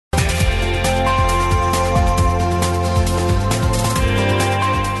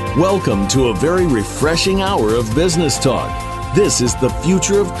Welcome to a very refreshing hour of business talk. This is the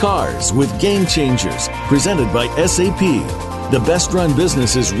Future of Cars with Game Changers, presented by SAP. The best-run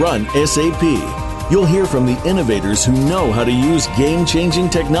businesses run SAP. You'll hear from the innovators who know how to use game-changing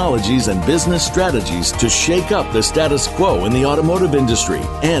technologies and business strategies to shake up the status quo in the automotive industry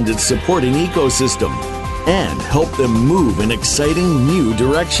and its supporting ecosystem, and help them move in exciting new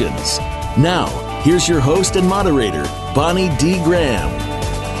directions. Now, here's your host and moderator, Bonnie D. Graham.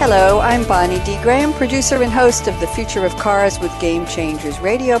 Hello, I'm Bonnie D. Graham, producer and host of The Future of Cars with Game Changers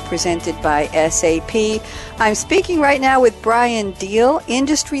Radio, presented by SAP. I'm speaking right now with Brian Diehl,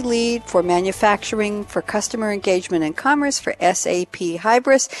 industry lead for manufacturing for customer engagement and commerce for SAP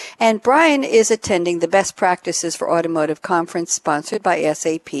Hybris. And Brian is attending the Best Practices for Automotive conference sponsored by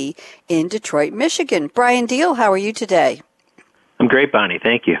SAP in Detroit, Michigan. Brian Diehl, how are you today? I'm great, Bonnie.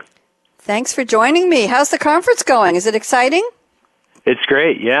 Thank you. Thanks for joining me. How's the conference going? Is it exciting? It's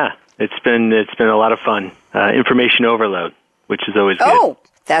great, yeah. It's been a lot of fun. Information overload, which is always good. Oh,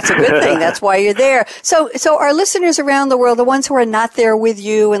 that's a good thing. That's why you're there. So our listeners around the world, the ones who are not there with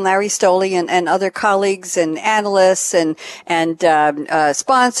you and Larry Stoley and other colleagues and analysts and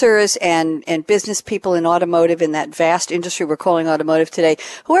sponsors and business people in automotive, in that vast industry we're calling automotive today,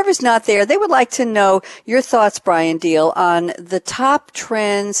 whoever's not there, they would like to know your thoughts, Brian Diehl, on the top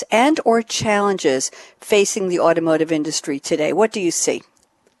trends and or challenges facing the automotive industry today. What do you see?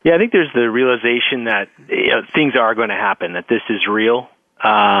 Yeah, I think there's the realization that things are going to happen, that this is real.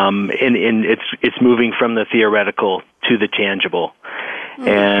 And it's moving from the theoretical to the tangible.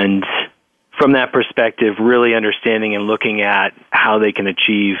 And from that perspective, really understanding and looking at how they can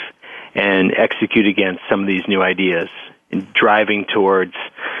achieve and execute against some of these new ideas and driving towards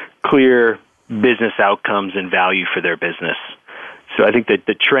clear business outcomes and value for their business. So I think that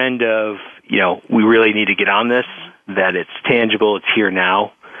the trend of, we really need to get on this, that it's tangible, it's here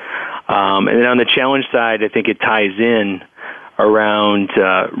now. And then on the challenge side, I think it ties in around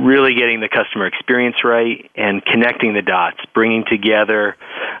really getting the customer experience right and connecting the dots, bringing together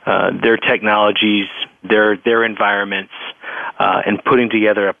their technologies, their environments, and putting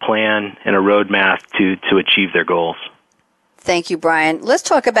together a plan and a roadmap to achieve their goals. Thank you, Brian. Let's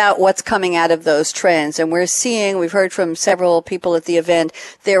talk about what's coming out of those trends. And we've heard from several people at the event,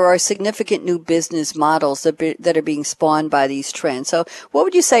 there are significant new business models that are being spawned by these trends. So what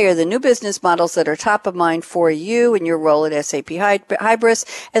would you say are the new business models that are top of mind for you in your role at SAP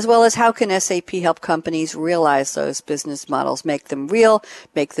Hybris, as well as how can SAP help companies realize those business models, make them real,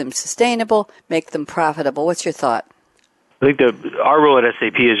 make them sustainable, make them profitable? What's your thought? I think our role at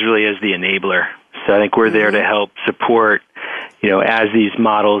SAP is really as the enabler. So I think we're there to help support as these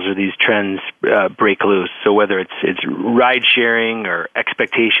models or these trends break loose. So whether it's ride sharing or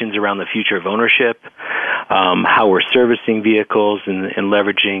expectations around the future of ownership, how we're servicing vehicles and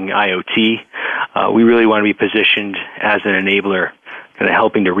leveraging IoT, we really want to be positioned as an enabler, kind of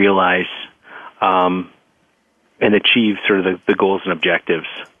helping to realize and achieve sort of the goals and objectives.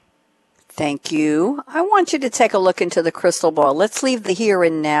 Thank you. I want you to take a look into the crystal ball. Let's leave the here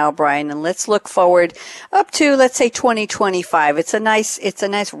and now, Brian, and let's look forward up to, let's say, 2025. It's a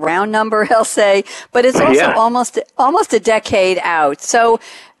nice round number, I'll say, but it's also almost a decade out. So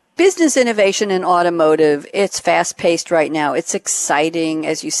business innovation in automotive, it's fast-paced right now. It's exciting.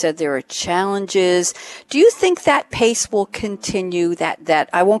 As you said, there are challenges. Do you think that pace will continue, that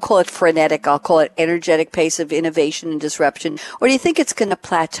I won't call it frenetic, I'll call it energetic pace of innovation and disruption? Or do you think it's going to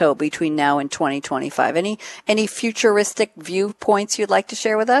plateau between now and 2025? Any futuristic viewpoints you'd like to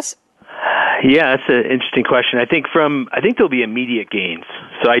share with us? Yeah, that's an interesting question. I think there'll be immediate gains.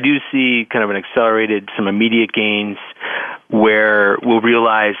 So I do see kind of some immediate gains where we'll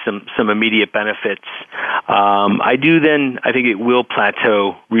realize some immediate benefits. I think it will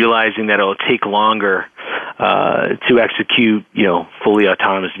plateau, realizing that it'll take longer to execute, fully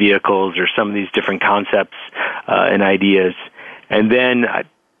autonomous vehicles or some of these different concepts and ideas. And then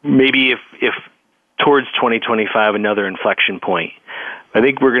maybe if towards 2025, another inflection point. I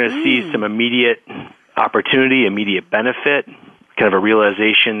think we're going to see some immediate opportunity, immediate benefit, kind of a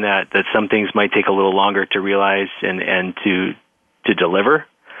realization that some things might take a little longer to realize and to deliver.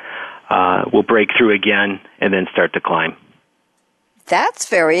 We'll break through again and then start to climb. That's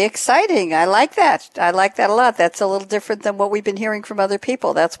very exciting. I like that. I like that a lot. That's a little different than what we've been hearing from other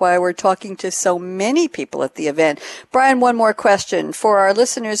people. That's why we're talking to so many people at the event. Brian, one more question. For our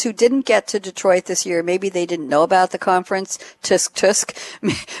listeners who didn't get to Detroit this year, maybe they didn't know about the conference, tusk.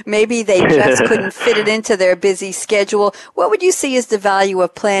 Maybe they just couldn't fit it into their busy schedule. What would you see as the value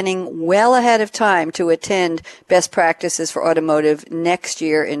of planning well ahead of time to attend Best Practices for Automotive next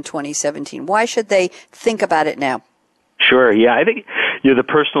year in 2017? Why should they think about it now? Sure. Yeah, I think the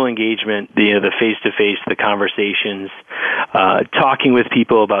personal engagement, the face-to-face, the conversations, talking with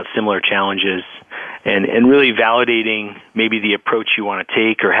people about similar challenges, and really validating maybe the approach you want to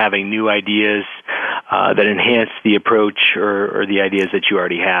take, or having new ideas that enhance the approach or the ideas that you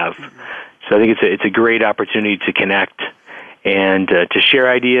already have. So I think it's a great opportunity to connect and to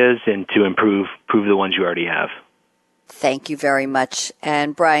share ideas and to improve the ones you already have. Thank you very much.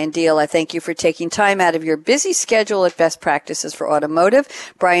 And Brian Diehl, I thank you for taking time out of your busy schedule at Best Practices for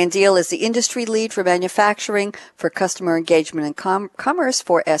Automotive. Brian Diehl is the industry lead for manufacturing, for customer engagement and commerce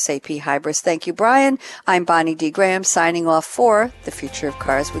for SAP Hybris. Thank you, Brian. I'm Bonnie D. Graham, signing off for The Future of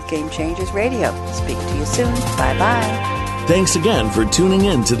Cars with Game Changers Radio. Speak to you soon. Bye-bye. Thanks again for tuning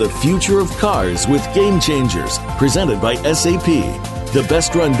in to The Future of Cars with Game Changers, presented by SAP. The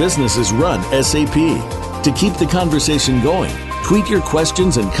best-run businesses run SAP. To keep the conversation going, tweet your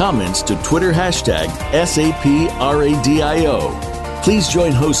questions and comments to Twitter hashtag #SAPRADIO. Please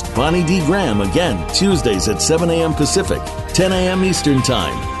join host Bonnie D. Graham again Tuesdays at 7 a.m. Pacific, 10 a.m. Eastern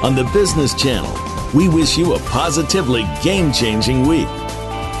Time on the Business Channel. We wish you a positively game-changing week.